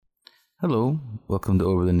Hello, welcome to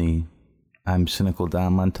Over the Knee. I'm Cynical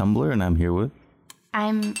Dom on Tumblr, and I'm here with...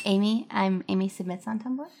 I'm Amy. I'm Amysubmits on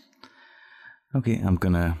Tumblr. Okay, I'm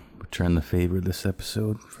gonna return the favor this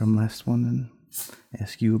episode from last one and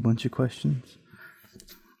ask you a bunch of questions.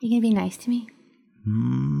 You gonna be nice to me?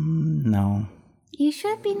 No. You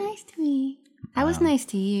should be nice to me. I was nice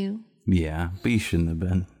to you. Yeah, but you shouldn't have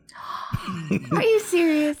been. Are you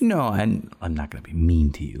serious? No, I'm not gonna be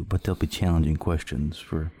mean to you, but they'll be challenging questions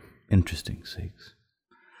for interesting sakes.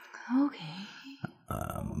 Okay.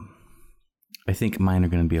 I think mine are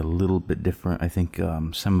going to be a little bit different. I think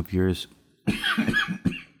some of yours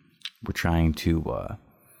were trying to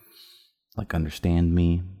understand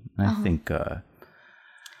me. I think I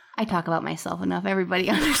talk about myself enough. Everybody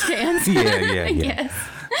understands. yeah. Yes.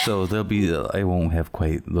 So there'll be I won't have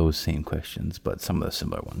quite those same questions, but some of the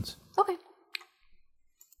similar ones. Okay.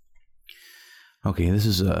 Okay, this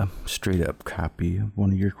is a straight up copy of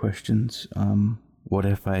one of your questions. What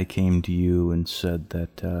if I came to you and said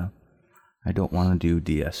that I don't want to do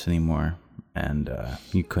DS anymore, and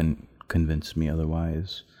you couldn't convince me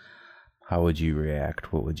otherwise? How would you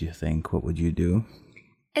react? What would you think? What would you do?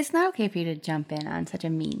 It's not okay for you to jump in on such a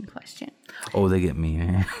mean question. Oh, they get me.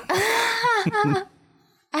 I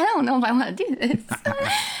don't know if I want to do this.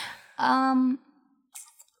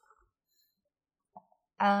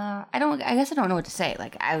 I guess I don't know what to say.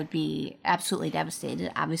 Like, I would be absolutely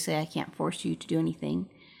devastated. Obviously, I can't force you to do anything.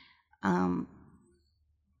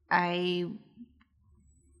 I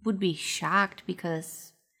would be shocked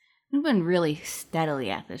because we've been really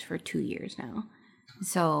steadily at this for 2 years now.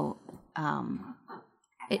 So,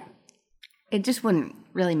 it just wouldn't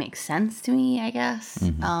really make sense to me, I guess.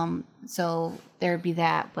 Mm-hmm. So there would be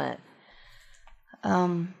that, but,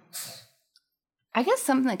 I guess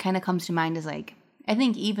something that kind of comes to mind is like, I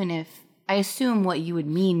think even if, I assume what you would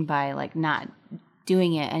mean by like not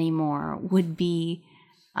doing it anymore would be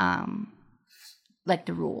like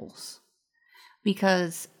the rules.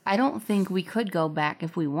 Because I don't think we could go back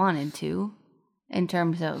if we wanted to in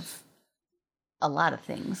terms of a lot of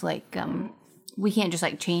things. Like we can't just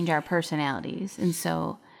like change our personalities. And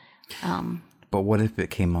so... but what if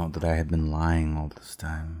it came out that I had been lying all this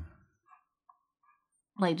time?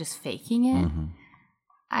 Like just faking it? Mm-hmm.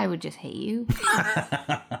 I would just hate you.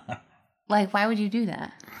 Like, why would you do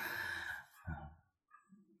that?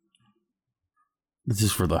 This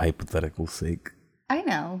is for the hypothetical sake. I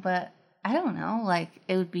know, but I don't know. Like,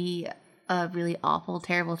 it would be a really awful,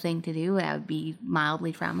 terrible thing to do, and I would be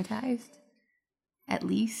mildly traumatized. At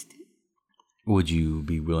least. Would you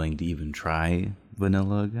be willing to even try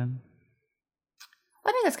vanilla again?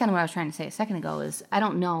 Well, I think that's kind of what I was trying to say a second ago, is I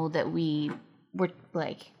don't know that we were,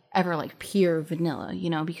 like, ever, like, pure vanilla, you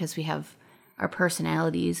know, because we have our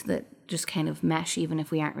personalities that just kind of mesh, even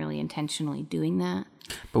if we aren't really intentionally doing that.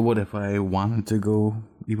 But what if I wanted to go,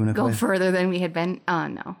 even if Go further than we had been?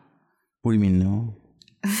 No. What do you mean, no?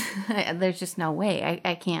 There's just no way.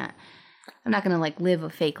 I can't. I'm not going to, like, live a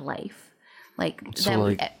fake life. Like,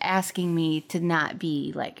 so, asking me to not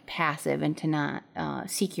be, like, passive and to not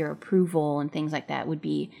seek your approval and things like that would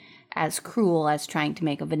be as cruel as trying to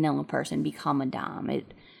make a vanilla person become a dom.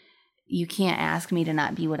 You can't ask me to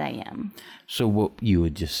not be what I am. So what, you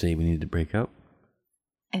would just say we need to break up?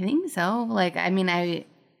 I think so. Like, I mean,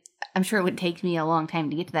 I'm sure it would take me a long time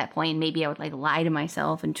to get to that point. Maybe I would, like, lie to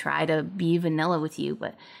myself and try to be vanilla with you.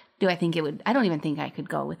 But do I think it would... I don't even think I could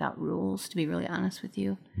go without rules, to be really honest with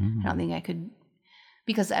you. I don't think I could...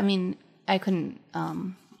 Because, I mean, I couldn't,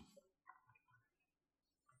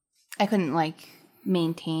 like,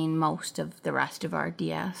 maintain most of the rest of our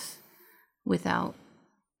DS without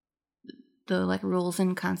the, like, rules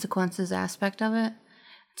and consequences aspect of it.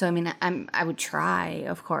 So, I mean, I would try,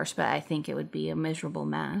 of course, but I think it would be a miserable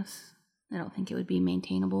mess. I don't think it would be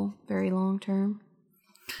maintainable very long term.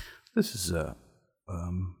 This is an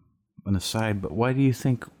aside, but why do you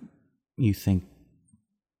think that?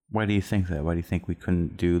 Why do you think we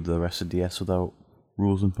couldn't do the rest of DS without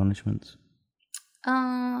rules and punishments?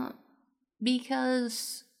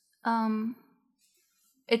 Because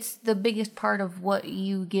it's the biggest part of what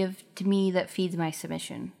you give to me that feeds my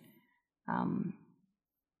submission.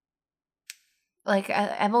 Like,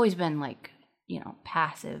 I've always been, like, you know,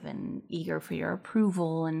 passive and eager for your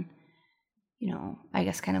approval and, you know, I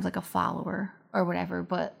guess kind of like a follower or whatever.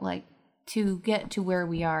 But, like, to get to where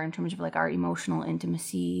we are in terms of, like, our emotional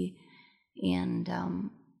intimacy and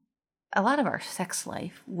a lot of our sex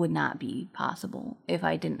life would not be possible if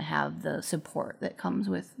I didn't have the support that comes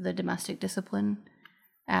with the domestic discipline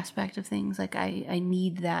aspect of things. Like, I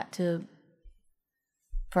need that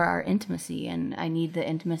for our intimacy, and I need the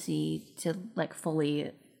intimacy to, like,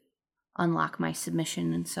 fully unlock my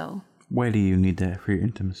submission. And so Why do you need that for your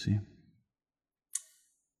intimacy?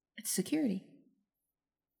 It's security.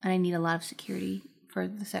 And I need a lot of security for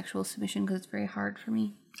the sexual submission because it's very hard for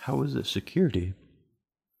me. How is it security?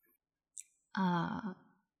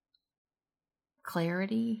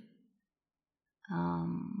 Clarity.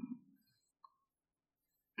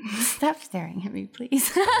 Stop staring at me,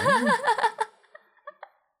 please.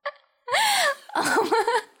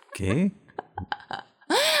 Okay.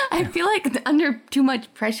 I feel like under too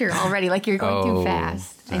much pressure already, like you're going too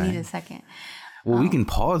fast. Sorry. I need a second. Well, we can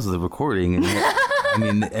pause the recording. And I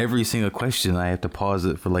mean, every single question, I have to pause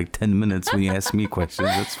it for like 10 minutes when you ask me questions.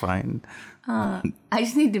 That's fine. I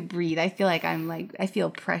just need to breathe. I feel like I feel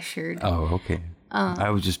pressured. Oh, okay. I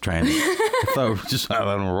was just trying to, I thought we were just out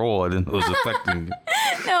on a roll. I didn't know it was affecting you.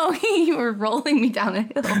 No, you were rolling me down a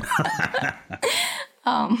hill.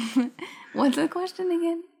 What's the question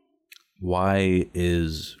again? Why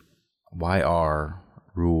are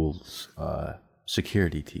rules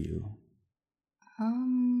security to you?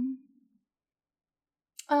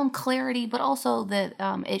 Clarity, but also that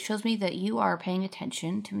it shows me that you are paying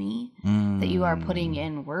attention to me, that you are putting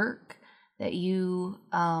in work, that you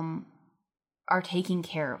are taking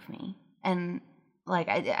care of me. And like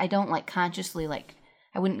I don't like consciously, like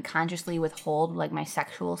I wouldn't consciously withhold like my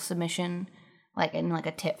sexual submission like in like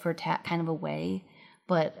a tit for tat kind of a way,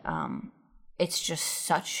 but it's just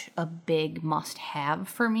such a big must have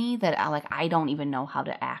for me that I don't even know how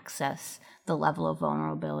to access the level of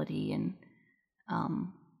vulnerability and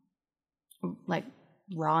like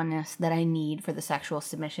rawness that I need for the sexual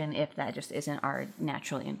submission if that just isn't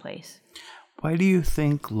naturally in place. Why do you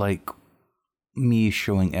think like me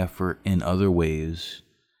showing effort in other ways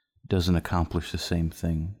doesn't accomplish the same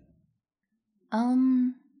thing?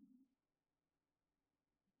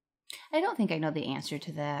 I don't think I know the answer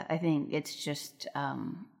to that. I think it's just a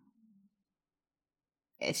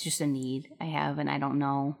need I have, and I don't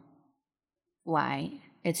know why.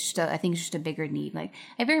 It's just I think it's just a bigger need. Like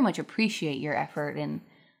I very much appreciate your effort and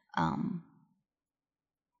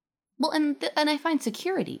well, and I find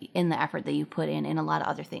security in the effort that you put in a lot of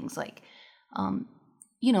other things. Like,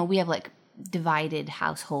 we have like divided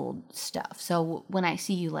household stuff. So when I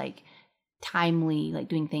see you like timely, like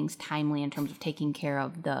doing things timely in terms of taking care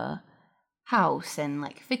of the house and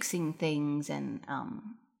like fixing things and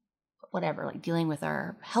whatever, like dealing with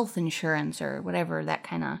our health insurance or whatever that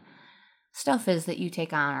kind of stuff is that you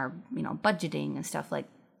take on, or budgeting and stuff, like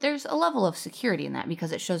there's a level of security in that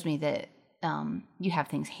because it shows me that you have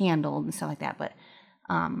things handled and stuff like that. But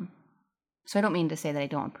so I don't mean to say that I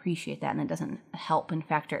don't appreciate that and it doesn't help and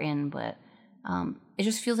factor in, but it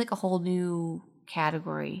just feels like a whole new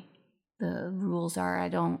category. The rules are, I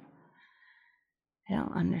don't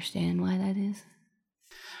understand why that is.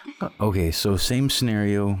 Okay, so same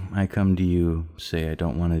scenario. I come to you, say I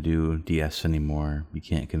don't want to do DS anymore. You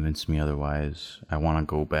can't convince me otherwise. I want to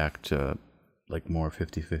go back to like more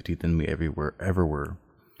 50-50 than we ever were.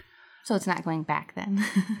 So it's not going back then.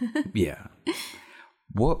 Yeah.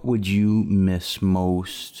 What would you miss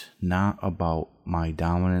most, not about my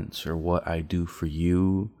dominance or what I do for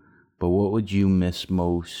you, but what would you miss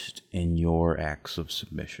most in your acts of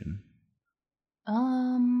submission?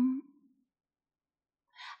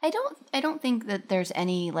 I don't think that there's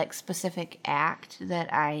any like specific act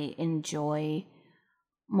that I enjoy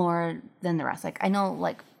more than the rest. Like I know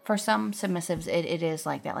like for some submissives it is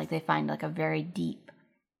like that. Like they find like a very deep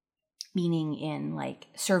meaning in like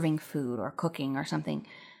serving food or cooking or something.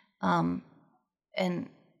 And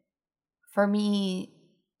for me,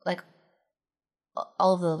 like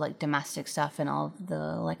all of the like domestic stuff and all of the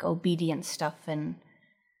like obedience stuff and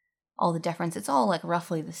all the deference, it's all like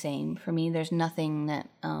roughly the same for me. There's nothing that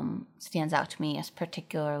stands out to me as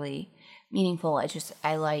particularly meaningful.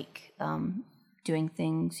 I like doing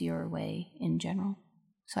things your way in general.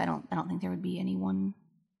 So I don't think there would be any one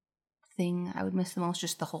thing I would miss the most.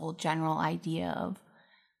 Just the whole general idea of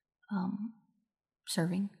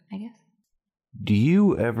serving, I guess. Do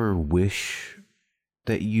you ever wish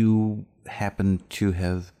that you happened to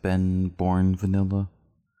have been born vanilla?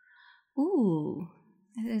 Ooh.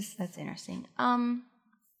 That's interesting. I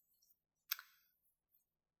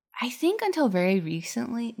think until very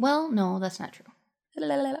recently. Well, no, that's not true.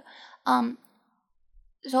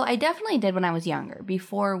 So I definitely did when I was younger,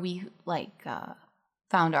 before we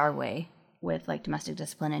found our way with like domestic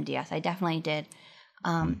discipline and DS. I definitely did.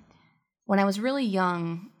 When I was really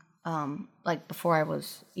young, like before I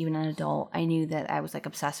was even an adult, I knew that I was like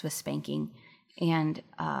obsessed with spanking, and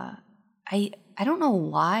I don't know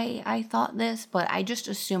why I thought this, but I just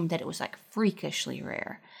assumed that it was like freakishly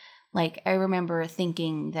rare. Like I remember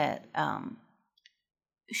thinking that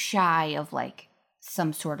shy of like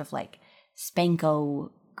some sort of like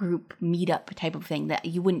Spanko group meetup type of thing, that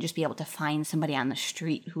you wouldn't just be able to find somebody on the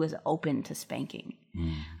street who is open to spanking.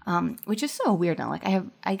 Which is so weird now. Like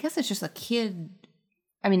I guess it's just a kid,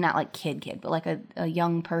 I mean, not like kid, but like a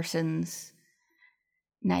young person's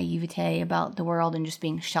naivete about the world and just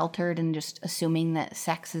being sheltered and just assuming that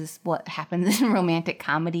sex is what happens in romantic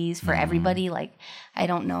comedies for everybody. Like, I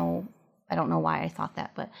don't know why I thought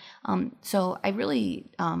that, but so I really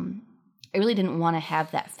didn't want to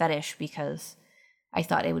have that fetish because I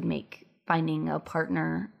thought it would make finding a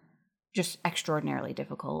partner just extraordinarily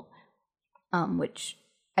difficult, which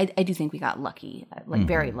I do think we got lucky, like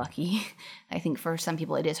very lucky. I think for some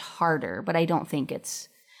people it is harder, but I don't think it's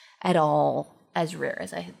at all as rare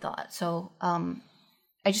as I had thought. So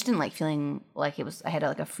I just didn't like feeling like I had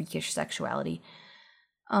like a freakish sexuality.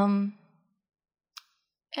 And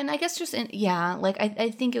I guess just, like I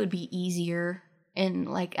think it would be easier in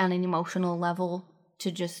like on an emotional level to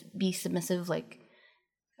just be submissive. Like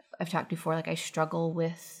I've talked before, like I struggle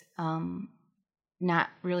with not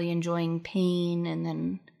really enjoying pain, and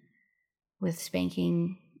then with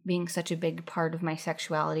spanking being such a big part of my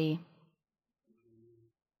sexuality,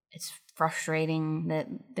 it's frustrating that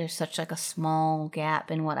there's such like a small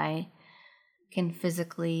gap in what I can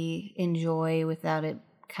physically enjoy without it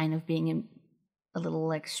kind of being a little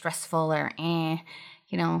like stressful or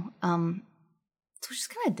you know. So it's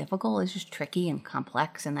just kind of difficult. It's just tricky and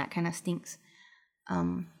complex, and that kind of stinks.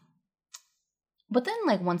 But then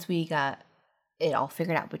like once we got it all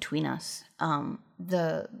figured out between us,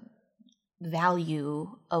 the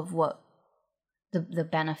value of what the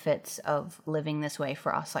benefits of living this way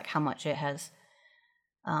for us, like how much it has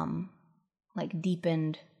like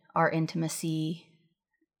deepened our intimacy,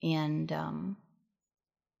 and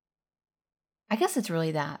I guess it's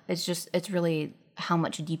really that. It's really how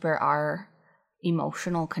much deeper our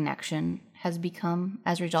emotional connection has become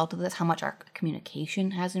as a result of this, how much our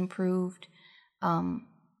communication has improved,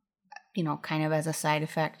 you know, kind of as a side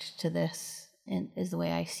effect to this, is the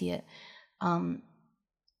way I see it.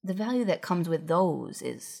 The value that comes with those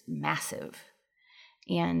is massive,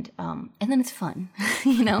 and then it's fun,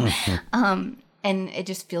 you know, and it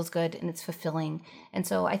just feels good and it's fulfilling, and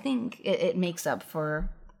so I think it makes up for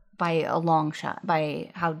by a long shot by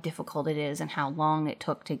how difficult it is and how long it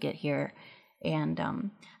took to get here.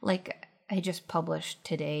 And like I just published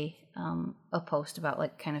today a post about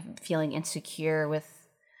like kind of feeling insecure with,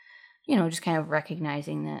 you know, just kind of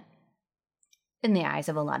recognizing that in the eyes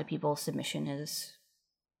of a lot of people, submission is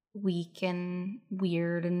weak and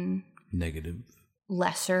weird and negative,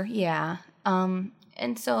 lesser. Yeah.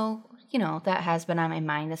 And so, you know, that has been on my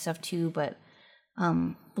mind and stuff too, but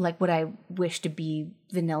like would I wish to be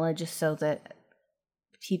vanilla just so that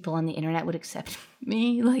people on the internet would accept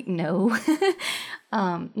me? Like, no.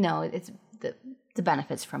 No, it's the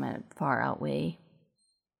benefits from it far outweigh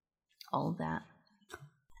all of that.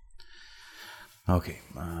 Okay.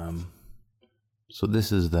 So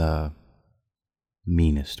this is the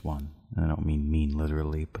meanest one. I don't mean mean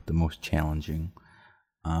literally, but the most challenging.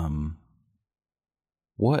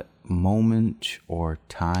 What moment or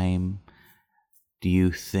time do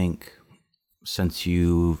you think, since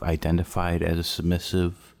you've identified as a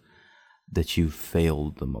submissive, that you've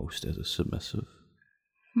failed the most as a submissive?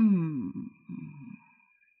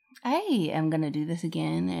 I am going to do this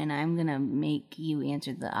again, and I'm going to make you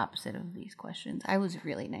answer the opposite of these questions. I was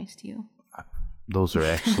really nice to you. Those are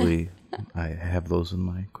actually, I have those in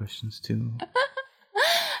my questions too.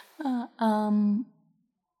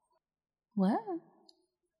 What?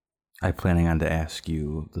 I'm planning on to ask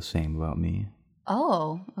you the same about me.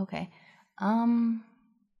 Oh, okay. I'm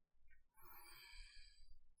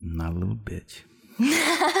not a little bitch.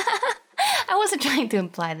 I wasn't trying to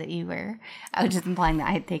imply that you were. I was just implying that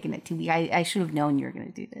I had taken it too weak. I should have known you were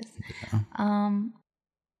going to do this. Yeah.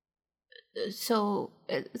 So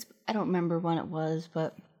I don't remember when it was,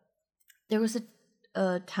 but there was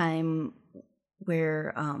a time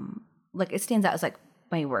where like it stands out as like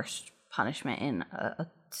my worst punishment in a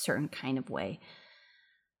certain kind of way,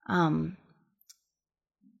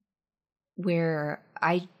 where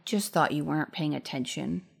I just thought you weren't paying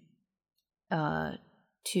attention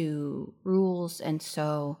to rules, and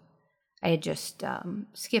so I had just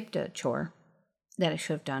skipped a chore that I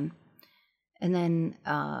should have done, and then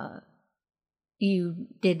you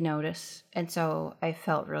did notice, and so I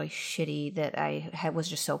felt really shitty that I was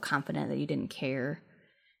just so confident that you didn't care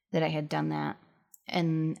that I had done that,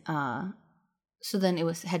 and so then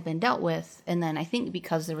it had been dealt with, and then I think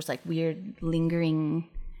because there was like weird lingering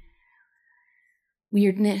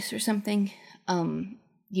weirdness or something,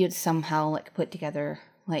 you had somehow like put together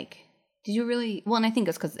like, did you really? Well, and I think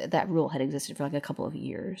it's because that rule had existed for like a couple of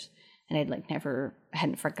years, and I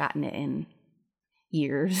hadn't forgotten it in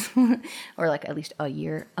years, or like at least a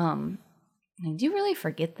year. Like, do you really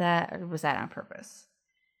forget that, or was that on purpose?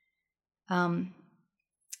 And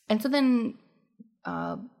so then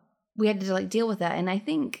we had to like deal with that, and I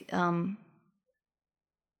think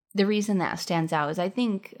the reason that stands out is I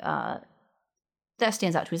think that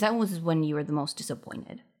stands out to me is that was when you were the most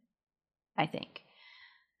disappointed, I think.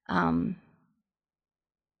 And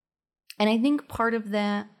I think part of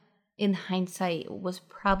that in hindsight was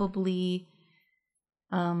probably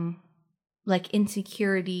like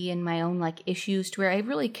insecurity and my own like issues, to where I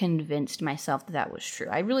really convinced myself that that was true.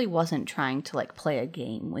 I really wasn't trying to like play a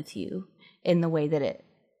game with you in the way that it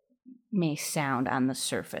may sound on the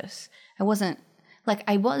surface. I wasn't like,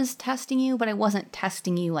 I was testing you, but I wasn't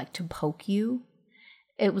testing you like to poke you.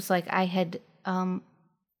 It was like I had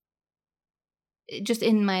just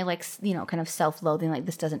in my like, you know, kind of self-loathing, like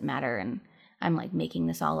this doesn't matter, and I'm like making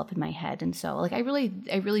this all up in my head, and so like I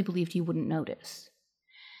really believed you wouldn't notice.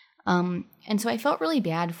 And so I felt really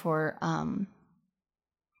bad for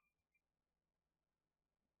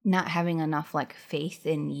not having enough like faith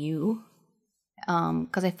in you,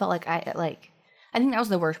 because I felt like I think that was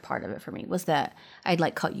the worst part of it for me, was that I'd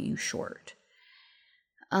like cut you short,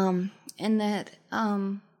 and that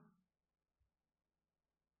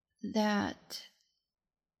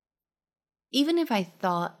even if I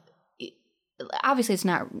thought, obviously it's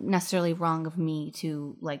not necessarily wrong of me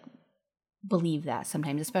to like believe that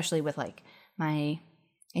sometimes, especially with like my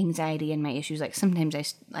anxiety and my issues. Like sometimes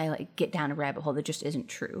I like get down a rabbit hole that just isn't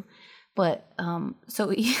true. But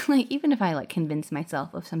so like even if I like convince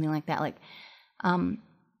myself of something like that, like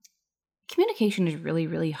communication is really,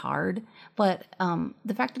 really hard. But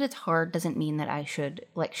the fact that it's hard doesn't mean that I should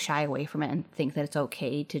like shy away from it and think that it's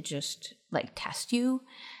okay to just like test you.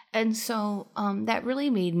 And so that really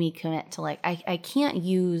made me commit to like, I can't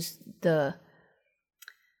use well,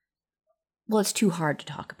 it's too hard to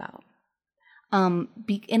talk about.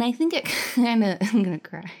 And I think it kind of, I'm going to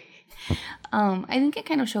cry. I think it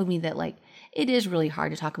kind of showed me that like, it is really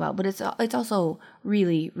hard to talk about, but it's also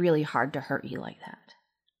really, really hard to hurt you like that.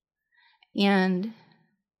 And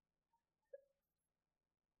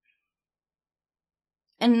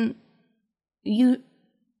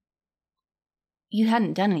you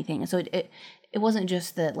hadn't done anything. So it wasn't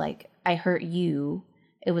just that like I hurt you.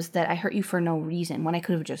 It was that I hurt you for no reason when I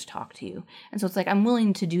could have just talked to you. And so it's like I'm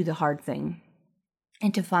willing to do the hard thing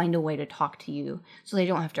and to find a way to talk to you so they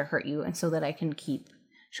don't have to hurt you, and so that I can keep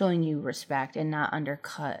showing you respect and not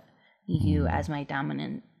undercut you as my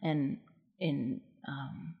dominant, and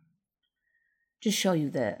just show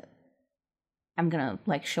you that I'm gonna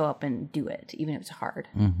like show up and do it even if it's hard.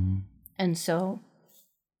 And so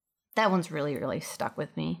that one's really, really stuck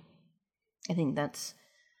with me. I think that's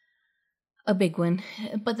a big one.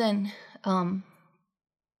 But then I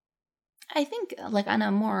think like on a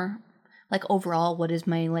more like overall, what is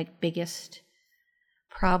my like biggest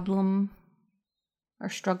problem or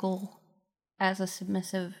struggle as a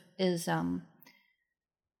submissive is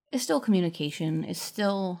still communication, is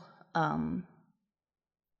still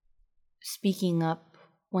speaking up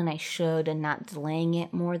when I should and not delaying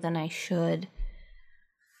it more than I should.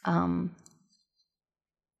 And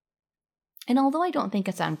although I don't think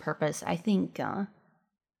it's on purpose, I think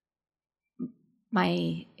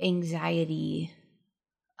my anxiety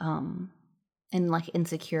and like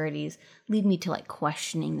insecurities lead me to like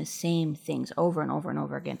questioning the same things over and over and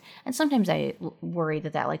over again. And sometimes I worry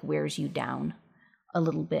that like wears you down a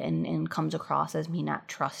little bit and comes across as me not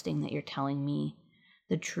trusting that you're telling me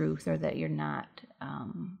the truth, or that you're not,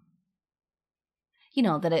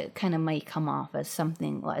 that it kind of might come off as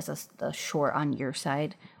something, as a short on your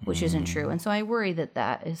side, which isn't true. And so I worry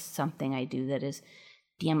that is something I do that is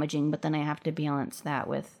damaging, but then I have to balance that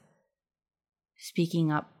with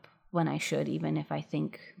speaking up when I should, even if I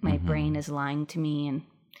think my brain is lying to me. And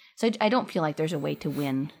so I don't feel like there's a way to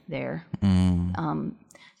win there.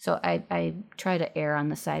 So I try to err on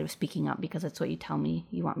the side of speaking up because that's what you tell me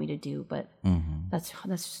you want me to do, but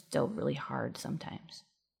that's still really hard sometimes.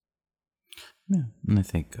 Yeah, and I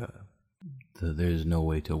think there's no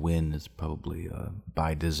way to win is probably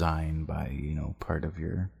by design, by part of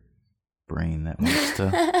your brain that wants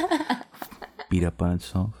to beat up on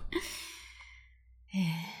itself.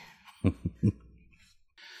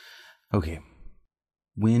 Okay,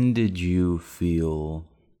 when did you feel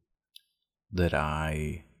that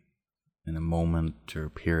in a moment or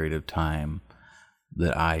period of time,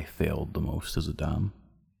 that I failed the most as a dom?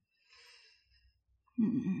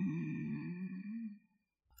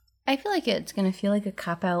 I feel like it's going to feel like a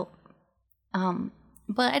cop-out,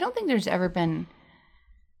 but I don't think there's ever been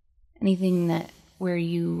anything that where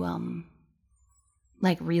you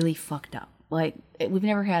like really fucked up. Like we've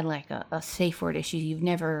never had like a safe word issue. You've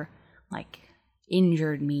never like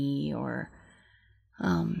injured me, or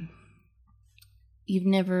you've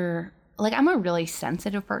never, like, I'm a really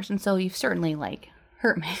sensitive person, so you've certainly like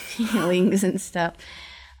hurt my feelings and stuff.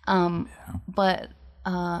 But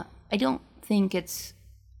I don't think it's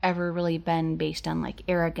ever really been based on like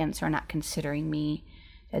arrogance or not considering me.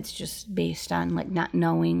 It's just based on like not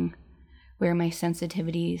knowing where my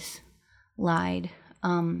sensitivities lied.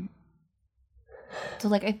 So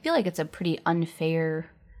like I feel like it's a pretty unfair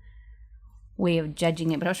way of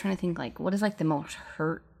judging it, but I was trying to think like what is like the most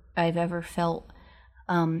hurt I've ever felt.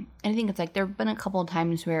 And I think it's like there have been a couple of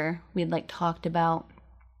times where we had like talked about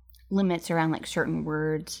limits around like certain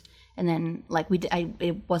words, and then like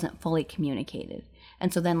it wasn't fully communicated,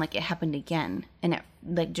 and so then like it happened again, and it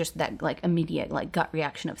like just that like immediate like gut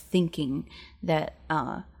reaction of thinking that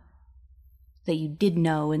that you did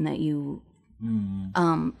know, and that you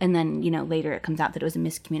and then later it comes out that it was a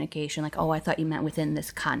miscommunication, like, oh, I thought you meant within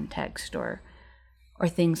this context, or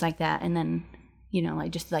things like that, and then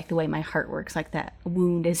like just like the way my heart works, like that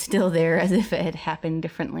wound is still there as if it had happened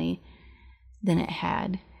differently than it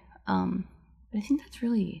had. But I think that's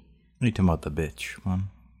really... Are you talking about the bitch one?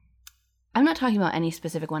 I'm not talking about any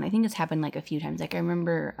specific one. I think it's happened like a few times. Like I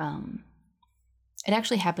remember it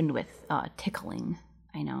actually happened with tickling,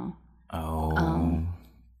 I know. Oh.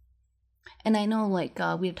 And I know like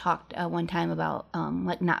we had talked one time about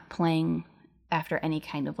like not playing after any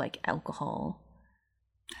kind of like alcohol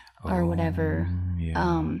or whatever.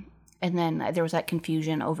 Yeah. And then there was that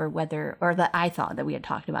confusion over whether, or that I thought that we had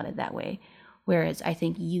talked about it that way. Whereas I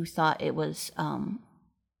think you thought it was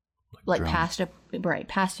like past a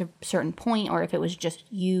certain point, or if it was just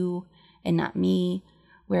you and not me.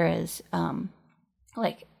 Whereas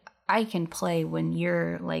like I can play when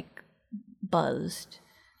you're like buzzed,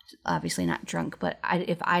 obviously not drunk, but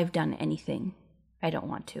if I've done anything, I don't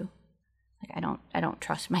want to. Like I don't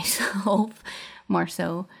trust myself more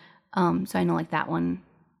so. So I know like that one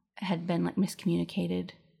had been like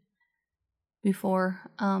miscommunicated before.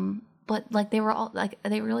 But like they were all like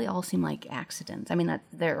they really all seem like accidents. I mean that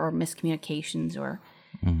there are miscommunications or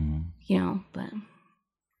but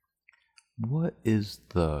what is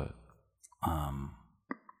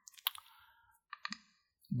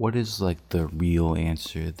like the real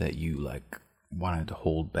answer that you like wanted to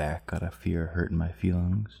hold back out of fear of hurting my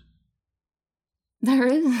feelings? There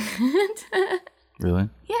isn't. Really?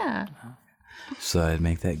 Yeah. So I'd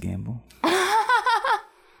make that gamble.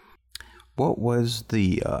 What was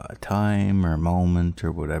the time or moment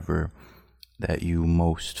or whatever that you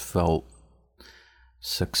most felt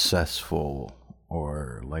successful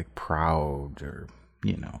or like proud or,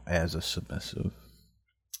 as a submissive?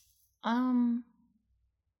 I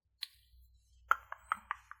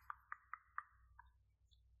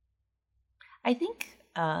think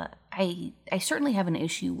I certainly have an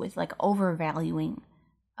issue with like overvaluing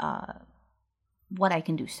what I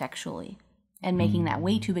can do sexually and making that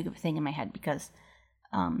way too big of a thing in my head, because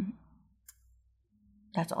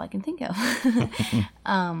that's all I can think of.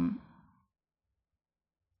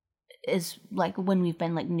 Is like when we've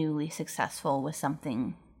been like newly successful with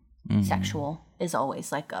something sexual is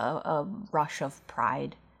always like a rush of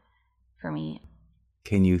pride for me.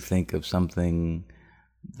 Can you think of something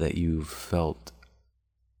that you felt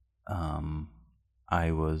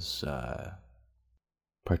I was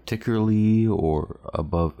particularly or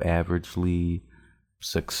above averagely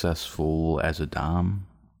successful as a dom?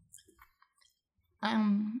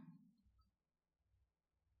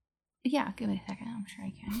 Yeah, give me a second. I'm sure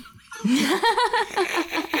I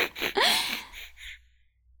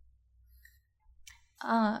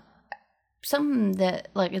can. Something that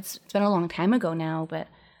like it's been a long time ago now, but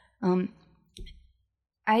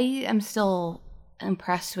I am still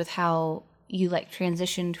impressed with how you like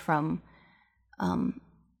transitioned from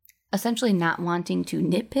essentially not wanting to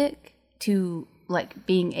nitpick to like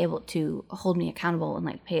being able to hold me accountable and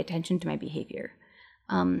like pay attention to my behavior.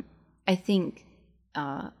 I think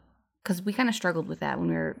because we kind of struggled with that when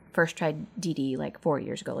we first tried DD like 4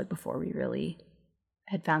 years ago, like before we really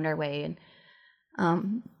had found our way.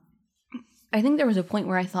 And I think there was a point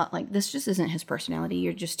where I thought like, this just isn't his personality.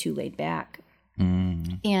 You're just too laid back.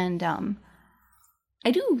 And I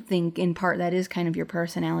do think in part that is kind of your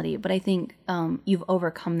personality, but I think you've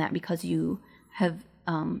overcome that because you have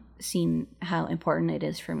seen how important it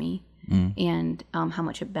is for me and how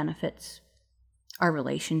much it benefits our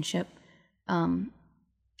relationship.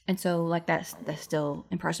 And so like that still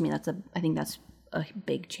impresses me. I think that's a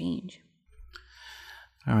big change.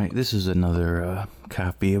 All right, this is another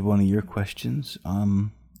copy of one of your questions.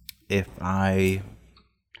 if I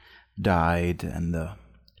died and the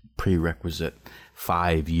prerequisite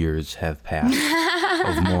 5 years have passed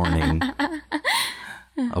of mourning,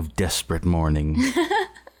 of desperate mourning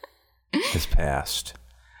has passed,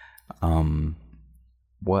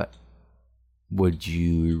 what would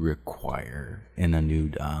you require in a new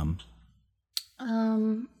dom?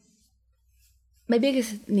 My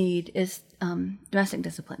biggest need is domestic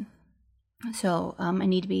discipline. So I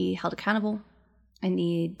need to be held accountable. I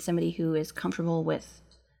need somebody who is comfortable with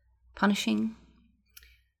punishing.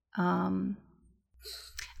 I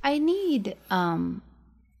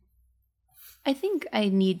think I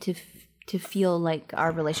need to feel like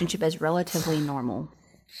our relationship is relatively normal.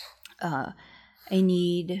 I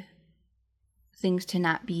need things to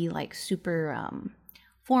not be like super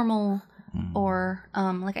formal, or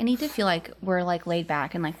like I need to feel like we're like laid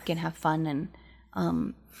back and like can have fun, and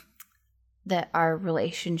that our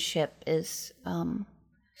relationship is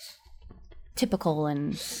typical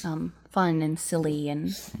and fun and silly and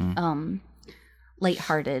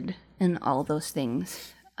lighthearted and all those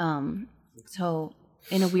things. So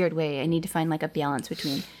in a weird way, I need to find like a balance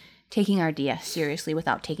between taking our DS seriously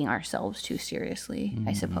without taking ourselves too seriously,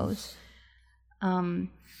 I suppose. And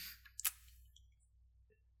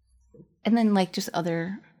then like just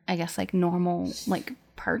other, I guess, like normal like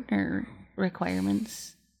partner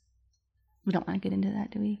requirements. We don't want to get into that,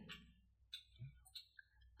 do we?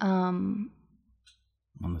 Unless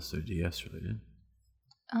they're DS related.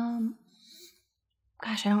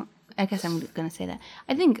 Gosh, I guess I'm going to say that.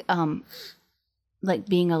 I think, like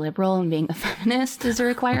being a liberal and being a feminist is a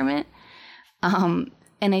requirement. And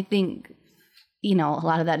I think, a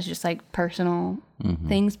lot of that is just like personal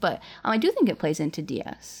things, but I do think it plays into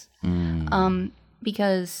DS.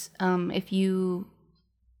 Because if you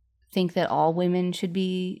think that all women should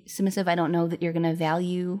be submissive, I don't know that you're going to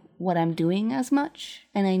value what I'm doing as much,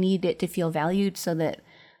 and I need it to feel valued so that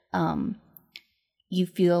you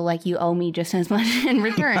feel like you owe me just as much in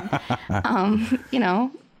return.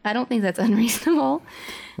 I don't think that's unreasonable.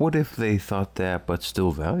 What if they thought that but still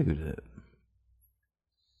valued it?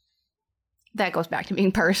 That goes back to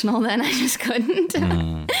being personal then. I just couldn't.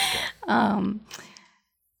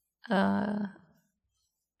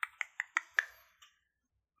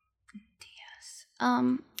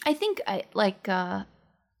 I think I like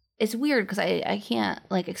it's weird because I can't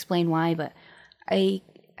like explain why, but I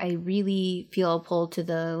really feel a pull to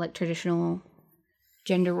the like traditional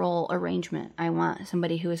gender role arrangement. I want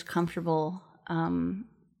somebody who is comfortable kind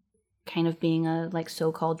of being a like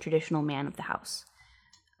so-called traditional man of the house.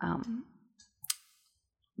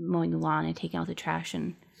 Mowing the lawn and taking out the trash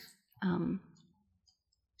and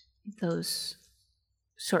those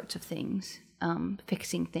sorts of things.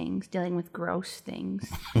 Fixing things, dealing with gross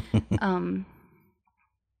things.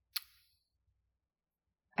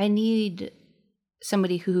 I need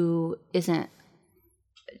somebody who isn't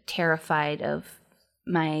terrified of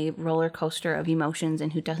my roller coaster of emotions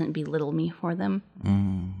and who doesn't belittle me for them.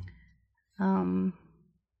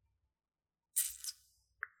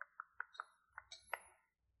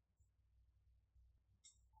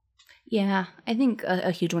 Yeah, I think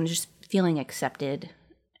a huge one is just feeling accepted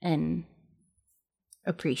and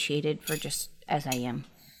appreciated for just as I am.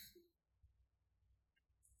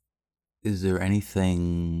 Is there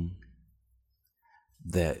anything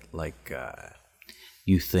that like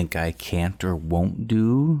you think I can't or won't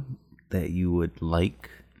do that you would like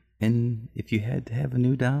if you had to have a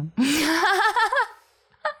new dom?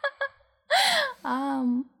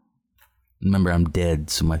 Remember, I'm dead,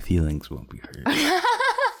 so my feelings won't be hurt.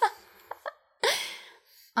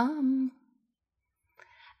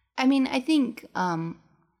 I mean, I think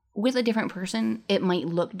with a different person, it might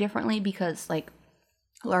look differently because, like,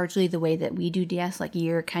 largely the way that we do DS, like,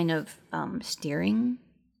 you're kind of steering.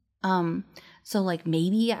 So, like,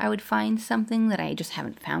 maybe I would find something that I just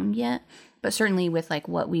haven't found yet. But certainly with, like,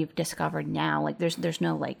 what we've discovered now, like, there's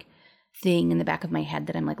no, like, thing in the back of my head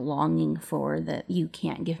that I'm, like, longing for that you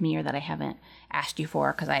can't give me or that I haven't asked you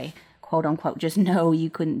for because I, quote-unquote, just know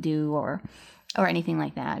you couldn't do or anything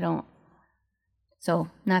like that. I don't.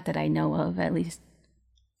 So, not that I know of, at least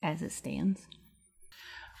as it stands.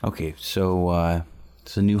 Okay, so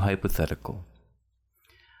it's a new hypothetical.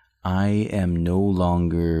 I am no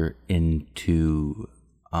longer into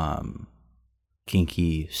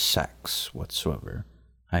kinky sex whatsoever.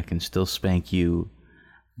 I can still spank you,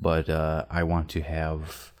 but I want to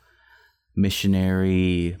have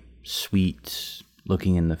missionary, sweet,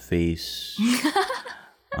 looking in the face,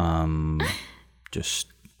 just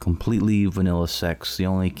completely vanilla sex. The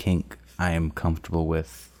only kink I am comfortable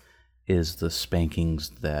with is the spankings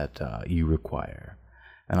that you require,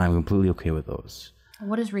 and I'm completely okay with those.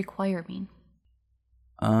 What does require mean?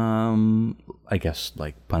 I guess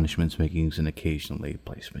like punishments makings and occasionally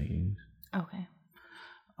placemakings. Okay.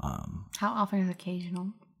 How often is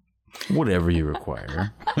occasional? Whatever you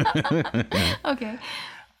require. Okay.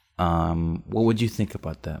 What would you think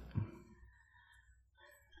about that?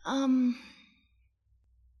 I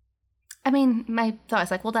mean, my thought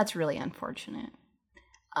is like, well, that's really unfortunate.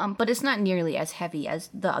 But it's not nearly as heavy as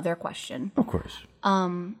the other question. Of course.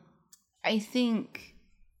 I think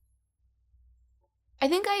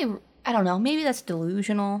I don't know, maybe that's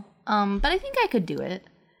delusional. But I think I could do it.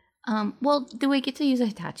 Well, do we get to use a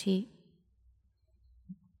Hitachi?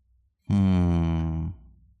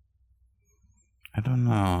 I don't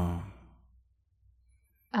know.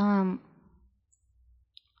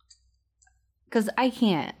 Because I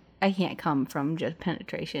can't come from just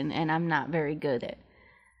penetration, and I'm not very good at.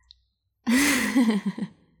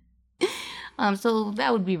 So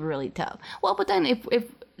that would be really tough. Well, but then if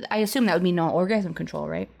I assume that would mean no orgasm control,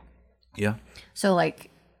 right? Yeah. So like,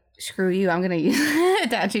 screw you, I'm gonna use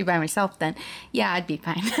Hitachi by myself then. Yeah, I'd be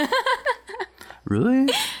fine.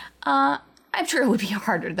 Really? I'm sure it would be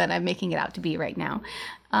harder than I'm making it out to be right now.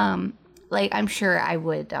 Like, I'm sure I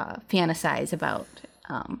would fantasize about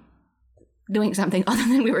doing something other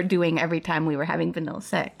than we were doing every time we were having vanilla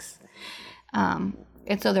sex. And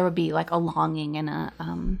so there would be like a longing and a,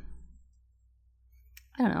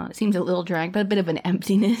 I don't know, it seems a little drag, but a bit of an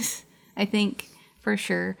emptiness, I think, for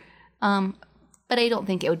sure. But I don't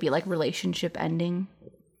think it would be like relationship ending.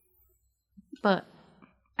 But,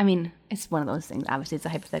 I mean, it's one of those things. Obviously, it's a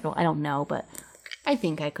hypothetical. I don't know, but I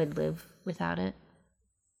think I could live without it.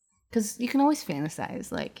 Because you can always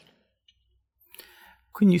fantasize, like...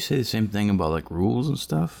 Couldn't you say the same thing about, like, rules and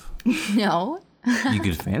stuff? No. You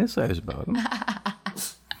could fantasize about them.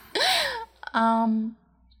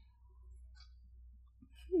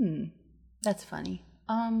 That's funny.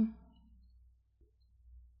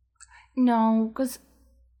 No, because,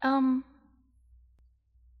 I,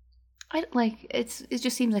 like, it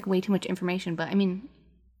just seems like way too much information, but, I mean,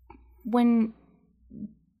 when,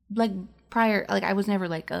 like, prior, like, I was never,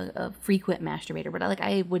 like, a frequent masturbator, but,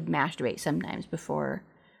 I would masturbate sometimes before,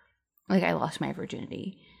 like, I lost my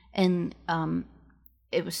virginity, and,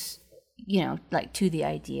 it was, you know, like, to the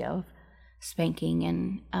idea of spanking,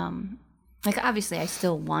 and, like, obviously, I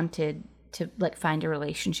still wanted to, like, find a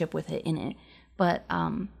relationship with it in it, but,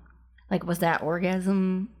 like, was that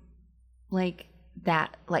orgasm, like,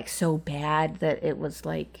 that, like, so bad that it was,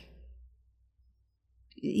 like,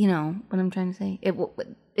 you know what I'm trying to say?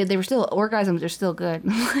 They were still, orgasms are still good.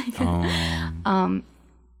 Like,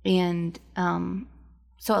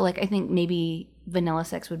 so, like, I think maybe vanilla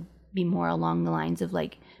sex would be more along the lines of,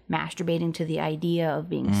 like, masturbating to the idea of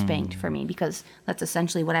being spanked for me, because that's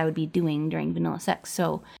essentially what I would be doing during vanilla sex.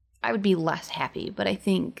 So I would be less happy, but I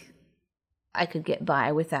think I could get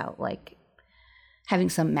by without, like, having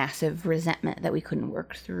some massive resentment that we couldn't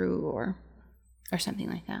work through or something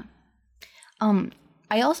like that.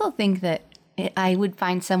 I also think that I would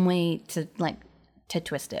find some way to, like, to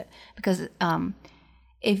twist it, because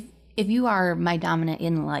if you are my dominant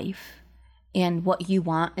in life and what you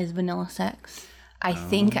want is vanilla sex, I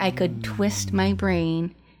think I could twist my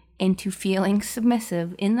brain into feeling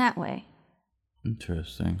submissive in that way.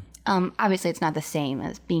 Interesting. Obviously, it's not the same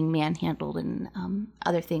as being manhandled and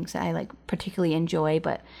other things that I, like, particularly enjoy,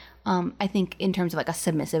 but I think in terms of, like, a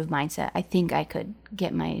submissive mindset, I think I could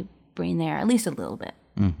get my brain there at least a little bit.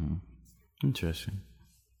 Mm-hmm. Interesting.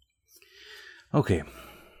 Okay.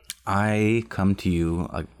 I come to you,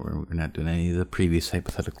 we're not doing any of the previous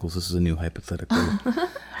hypotheticals. This is a new hypothetical.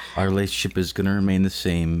 Our relationship is going to remain the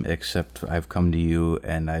same, except I've come to you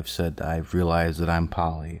and I've said I've realized that I'm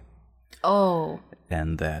poly. Oh.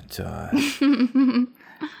 And that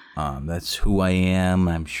that's who I am.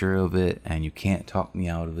 I'm sure of it, and you can't talk me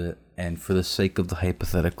out of it. And for the sake of the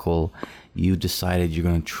hypothetical, you decided you're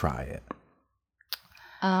going to try it.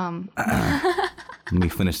 Let me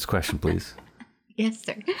finish the question, please. Yes,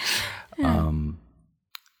 sir.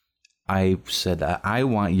 I said I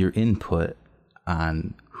want your input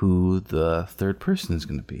on who the third person is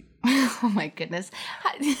going to be. Oh my goodness.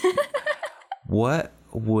 What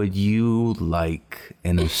would you like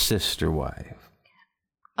in a sister wife?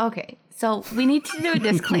 Okay, so we need to do a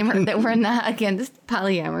disclaimer that we're not against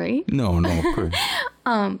polyamory. No, of course.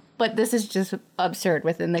 But this is just absurd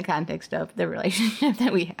within the context of the relationship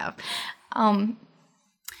that we have.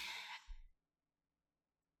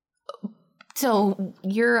 So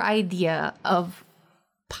your idea of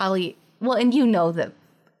well, and you know that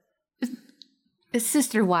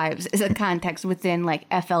sister wives is a context within, like,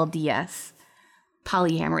 FLDS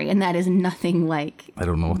polyamory, and that is nothing like... I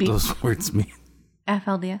don't know what those words mean.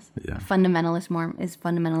 FLDS? Yeah. Fundamentalist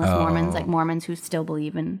Mormons, like Mormons who still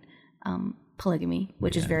believe in polygamy,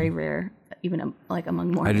 which is very rare, even like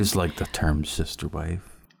among Mormons. I just like the term sister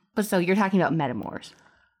wife. But so you're talking about metamors.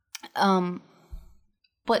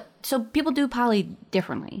 But so people do poly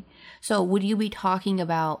differently. So would you be talking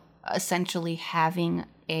about essentially having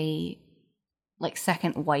a like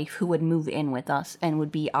second wife who would move in with us and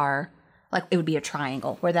would be our, like it would be a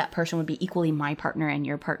triangle where that person would be equally my partner and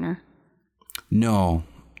your partner? No,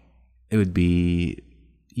 it would be,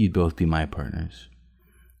 you'd both be my partners.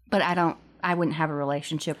 But I wouldn't have a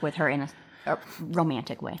relationship with her in a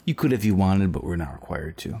romantic way. You could if you wanted, but we're not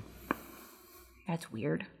required to. That's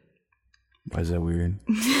weird. Why is that weird?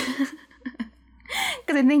 Because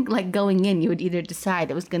I think like going in, you would either decide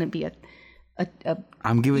it was going to be a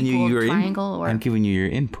I'm giving you your triangle or... I'm giving you your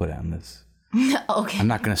input on this. Okay. I'm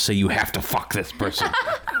not going to say you have to fuck this person.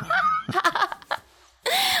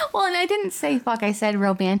 Well, and I didn't say fuck. I said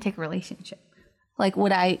romantic relationship. Like,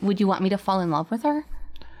 would you want me to fall in love with her?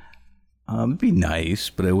 It'd be nice,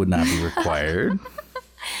 but it would not be required.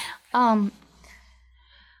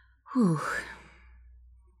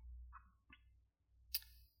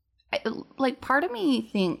 Like part of me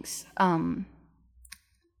thinks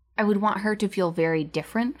I would want her to feel very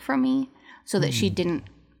different from me so that she didn't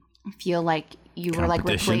feel like you were like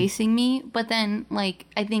replacing me. But then like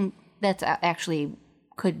I think that's actually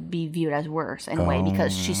could be viewed as worse in a way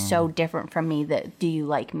because she's so different from me that do you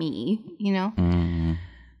like me, you know?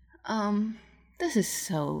 This is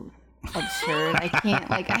so absurd. I can't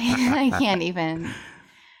like I can't even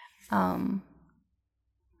I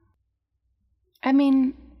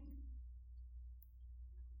mean,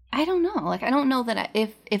 I don't know. Like, I don't know that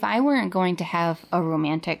if I weren't going to have a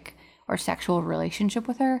romantic or sexual relationship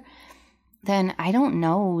with her, then I don't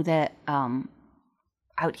know that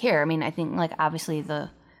I would care. I mean, I think, like, obviously the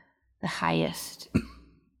highest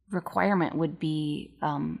requirement would be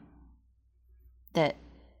that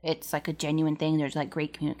it's, like, a genuine thing. There's, like,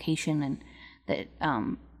 great communication and that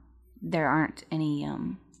there aren't any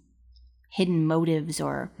hidden motives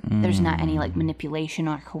or there's not any, like, manipulation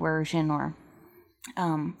or coercion or...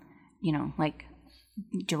 you know, like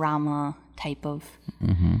drama type of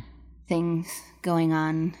things going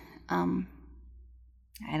on.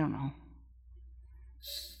 I don't know.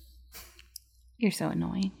 You're so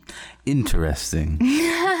annoying. Interesting.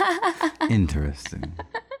 Interesting.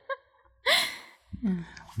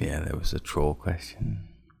 Yeah, that was a troll question.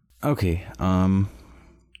 Okay, I'm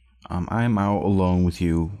out alone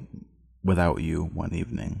without you one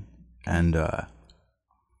evening, and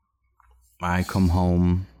I come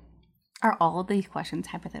home. Are all of these questions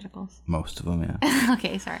hypotheticals? Most of them, yeah.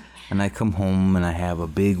 Okay, sorry. And I come home and I have a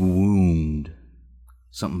big wound.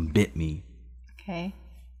 Something bit me. Okay.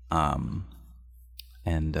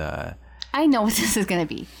 And I know what this is gonna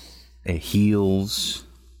be. It heals.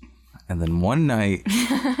 And then one night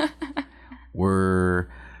we're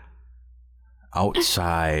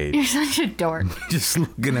outside. You're such a dork. Just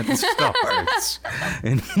looking at the stars.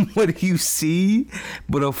 And what do you see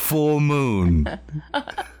but a full moon?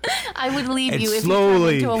 I would leave you if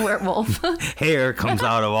slowly, you turned into a werewolf. Hair comes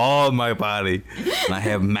out of all my body. And I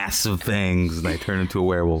have massive fangs and I turn into a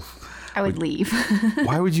werewolf. I would leave.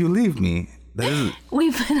 Why would you leave me?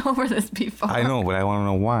 We've been over this before. I know, but I want to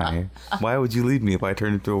know why. Why would you leave me if I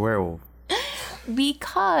turned into a werewolf?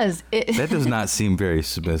 Because that does not seem very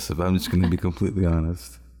submissive. I'm just going to be completely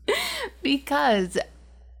honest. Because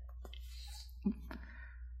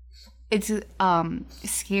it's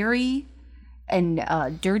scary and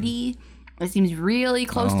dirty. It seems really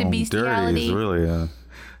close to bestiality. Dirty is really a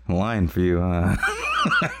line for you, huh?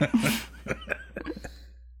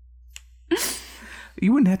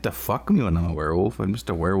 You wouldn't have to fuck me when I'm a werewolf. I'm just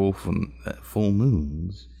a werewolf on full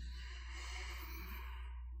moons.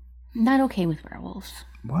 Not okay with werewolves.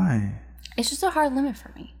 Why? It's just a hard limit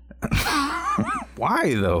for me.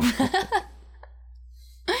 Why, though?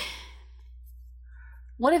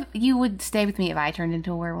 What if you would stay with me if I turned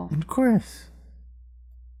into a werewolf? Of course.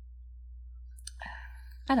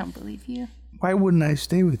 I don't believe you. Why wouldn't I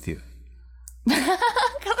stay with you? Because I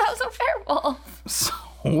was a werewolf. So?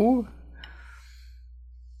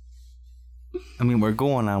 I mean, we're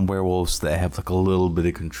going on werewolves that have like a little bit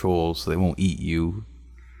of control so they won't eat you.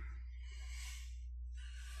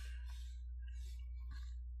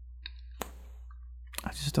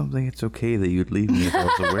 I just don't think it's okay that you'd leave me if I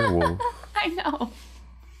was a werewolf. I know.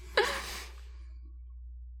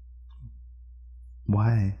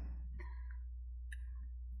 Why?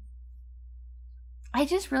 I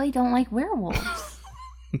just really don't like werewolves.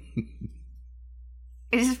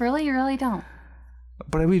 I just really, really don't.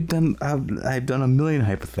 But I've done a million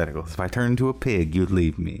hypotheticals. If I turned into a pig, you'd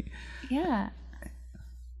leave me. Yeah.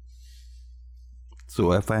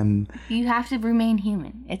 So if you have to remain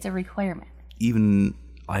human. It's a requirement. Even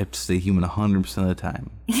I have to stay human 100% of the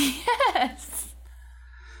time. Yes.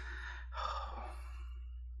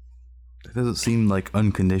 That doesn't seem like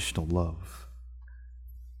unconditional love.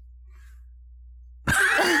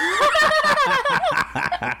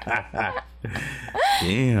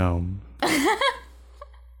 Damn.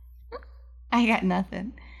 I got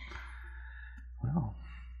nothing. Well,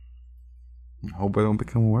 I hope I don't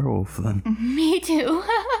become a werewolf then. Me too.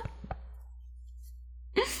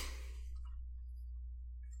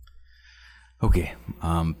 Okay,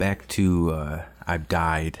 back to I've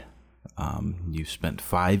died. You spent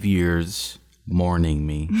 5 years mourning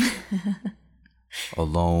me.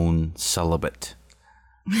 Alone, celibate.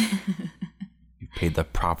 You paid the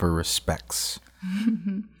proper respects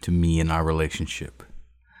to me in our relationship.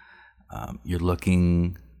 You're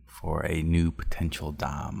looking for a new potential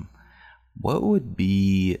dom. What would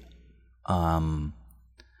be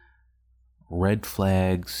red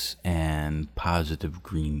flags and positive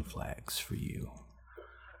green flags for you?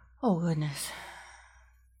 Oh, goodness.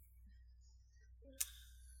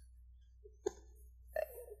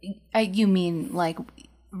 You mean like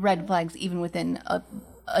red flags even within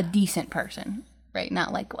a decent person, right?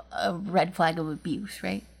 Not like a red flag of abuse,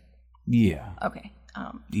 right? Yeah. Okay.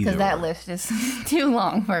 Because that list is too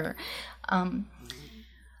long for. I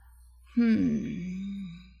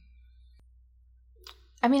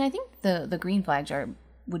mean, I think the green flags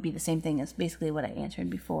would be the same thing as basically what I answered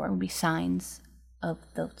before. It would be signs of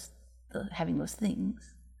having those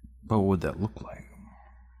things. But what would that look like?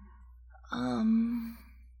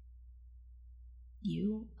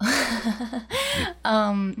 You.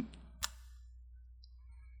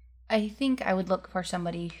 I think I would look for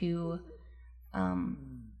somebody who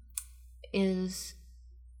is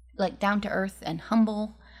like down to earth and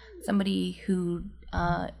humble, somebody who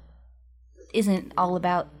isn't all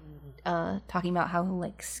about talking about how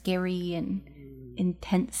like scary and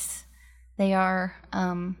intense they are.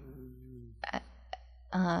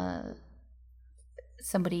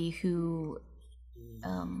 Somebody who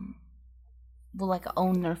will like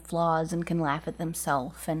own their flaws and can laugh at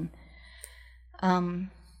themselves, and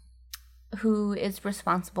who is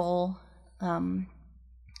responsible, who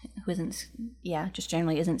isn't, just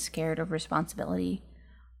generally isn't scared of responsibility,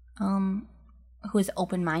 who is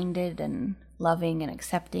open-minded and loving and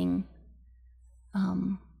accepting,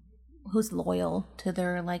 who's loyal to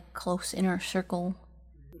their like close inner circle.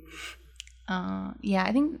 I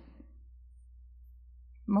think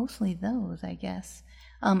mostly those, I guess.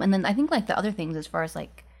 And then I think like the other things as far as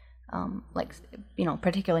like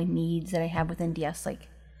particular needs that I have within DS, like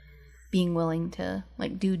being willing to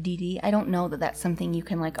like do DD. I don't know that that's something you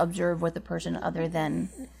can like observe with a person other than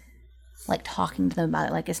like talking to them about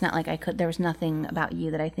it. Like it's not like there was nothing about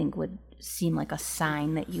you that I think would seem like a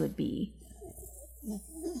sign that you would be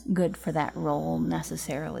good for that role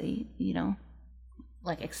necessarily,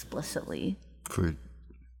 like explicitly. For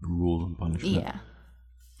rule and punishment.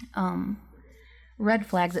 Yeah. Red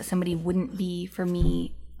flags that somebody wouldn't be for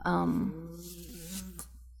me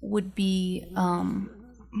would be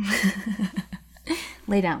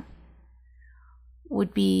lay down.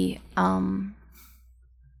 Would be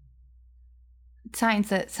signs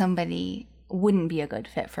that somebody wouldn't be a good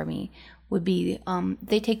fit for me would be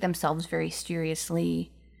they take themselves very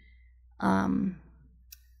seriously.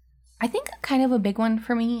 I think kind of a big one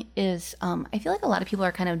for me is I feel like a lot of people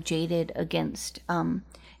are kind of jaded against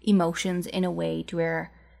emotions in a way to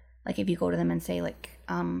where, like, if you go to them and say like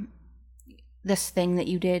this thing that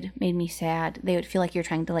you did made me sad, they would feel like you're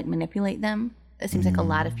trying to like manipulate them. It seems like a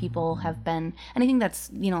lot of people have been, and I think that's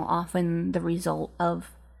often the result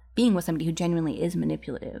of being with somebody who genuinely is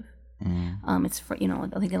manipulative. It's for,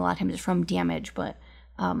 I think a lot of times it's from damage, but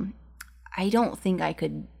I don't think I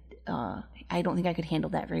could handle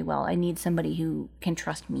that very well. I need somebody who can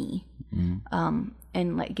trust me,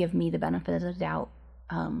 and like give me the benefit of the doubt,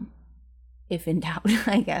 if in doubt,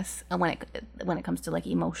 I guess, when it comes to like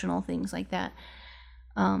emotional things like that.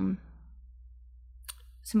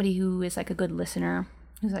 Somebody who is like a good listener,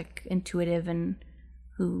 who's like intuitive, and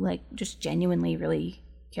who like just genuinely really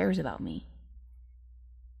cares about me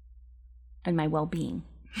and my well-being.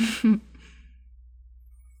 Who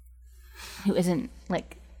isn't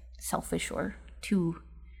like selfish or too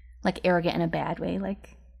like arrogant in a bad way,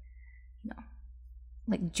 like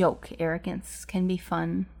like joke arrogance can be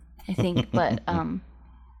fun, I think, but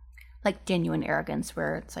like genuine arrogance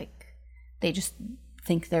where it's like they just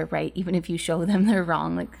think they're right even if you show them they're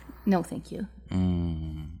wrong, like no thank you.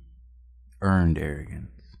 earned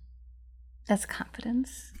arrogance? That's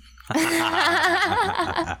confidence.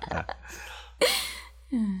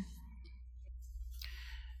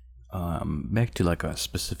 Back to like a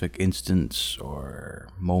specific instance or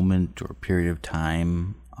moment or period of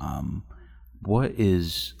time. What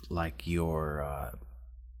is like your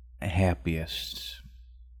happiest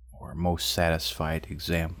or most satisfied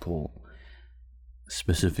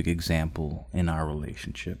specific example in our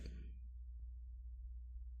relationship?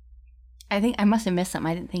 I think I must have missed something.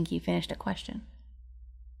 I didn't think you finished a question.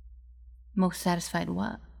 Most satisfied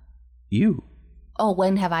what? You. Oh,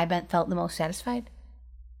 when have I felt the most satisfied?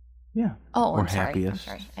 Yeah. Oh, or I'm sorry. happiest. I'm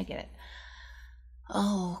sorry. I get it.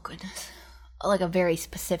 Oh, goodness. Like a very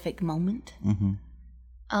specific moment.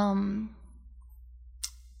 Mm-hmm.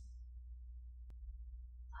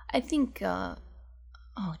 I think, oh,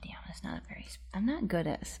 damn, that's not I'm not good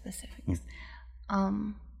at specifics.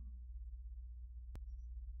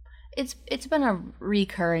 It's been a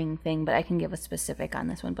recurring thing, but I can give a specific on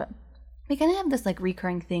this one. But we kind of have this like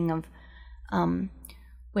recurring thing of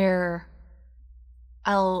where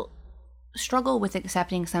I'll struggle with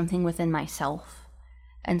accepting something within myself,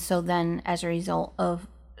 and so then as a result of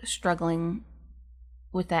struggling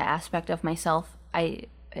with that aspect of myself, I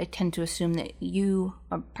tend to assume that you,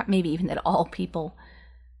 or maybe even that all people,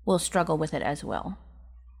 will struggle with it as well.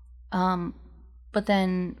 But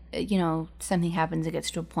then, something happens, it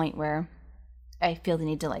gets to a point where I feel the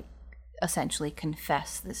need to, like, essentially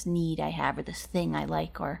confess this need I have, or this thing I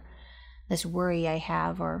like, or this worry I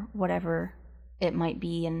have, or whatever it might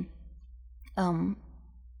be. And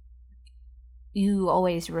you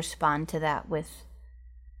always respond to that with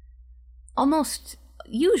almost,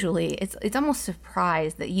 usually, it's almost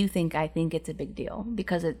surprised that you think I think it's a big deal,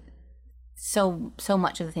 because it so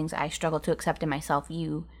much of the things I struggle to accept in myself,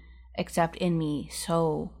 you accept in me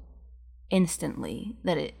so instantly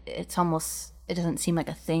that it's almost, it doesn't seem like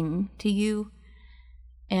a thing to you.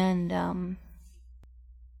 And I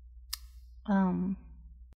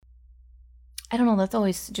don't know, that's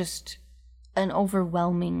always just an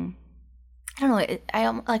overwhelming, I don't know, I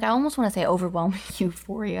almost want to say overwhelming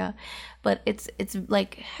euphoria, but it's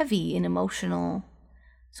like heavy and emotional,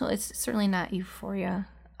 so it's certainly not euphoria.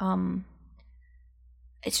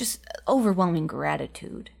 It's just overwhelming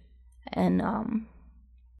gratitude, and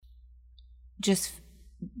just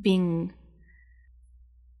being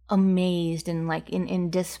amazed and like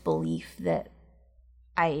in disbelief that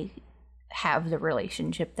I have the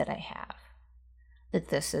relationship that I have, that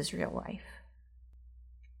this is real life.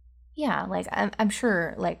 Yeah, like I'm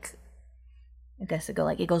sure, like, I guess it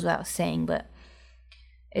goes without saying, but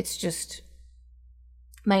it's just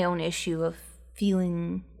my own issue of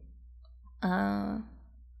feeling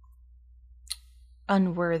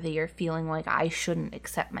unworthy, or feeling like I shouldn't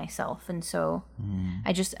accept myself. And so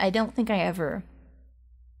I don't think I ever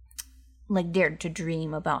like dared to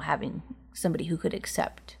dream about having somebody who could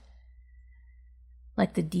accept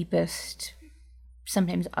like the deepest,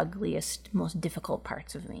 sometimes ugliest, most difficult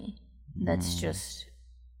parts of me. That's just,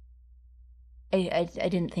 I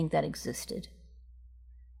didn't think that existed,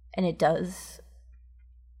 and it does.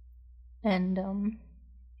 And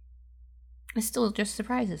it still just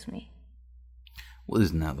surprises me. Well,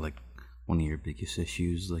 isn't that like one of your biggest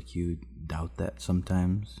issues? Like, you doubt that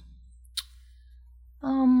sometimes?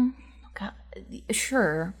 God,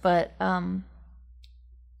 sure, but I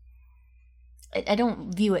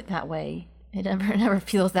don't view it that way. It never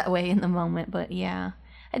feels that way in the moment. But yeah,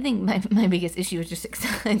 I think my biggest issue is just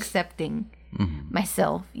accepting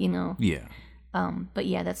myself. Yeah. But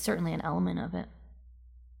yeah, that's certainly an element of it.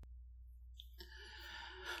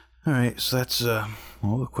 All right, so that's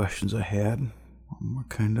all the questions I had. We're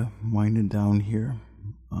kind of winding down here.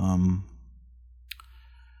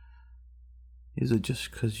 Is it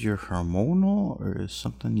just because you're hormonal, or is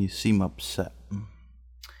something you seem upset?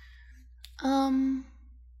 I'm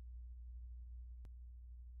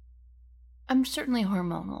certainly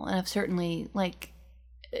hormonal, and I've certainly, like,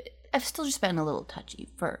 I've still just been a little touchy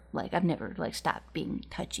for, like, I've never, like, stopped being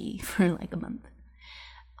touchy for, like, a month.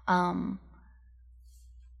 I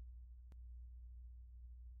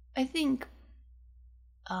think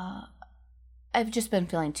I've just been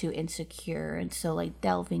feeling too insecure, and so like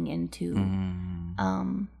delving into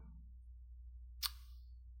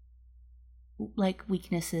like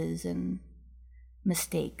weaknesses and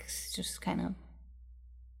mistakes just kind of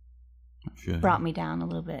brought me down a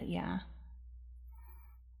little bit. Yeah.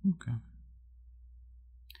 Okay.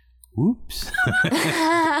 Whoops.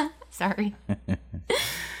 Sorry.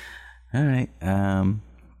 All right.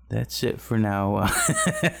 That's it for now.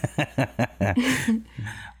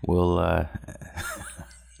 We'll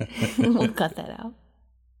We'll cut that out.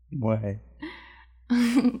 Why?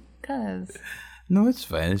 Cause No, it's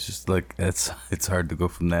fine. It's just like it's hard to go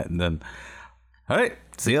from that and then. All right,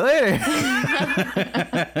 see you later.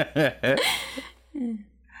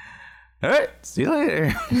 All right, see you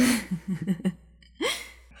later.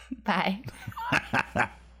 Bye.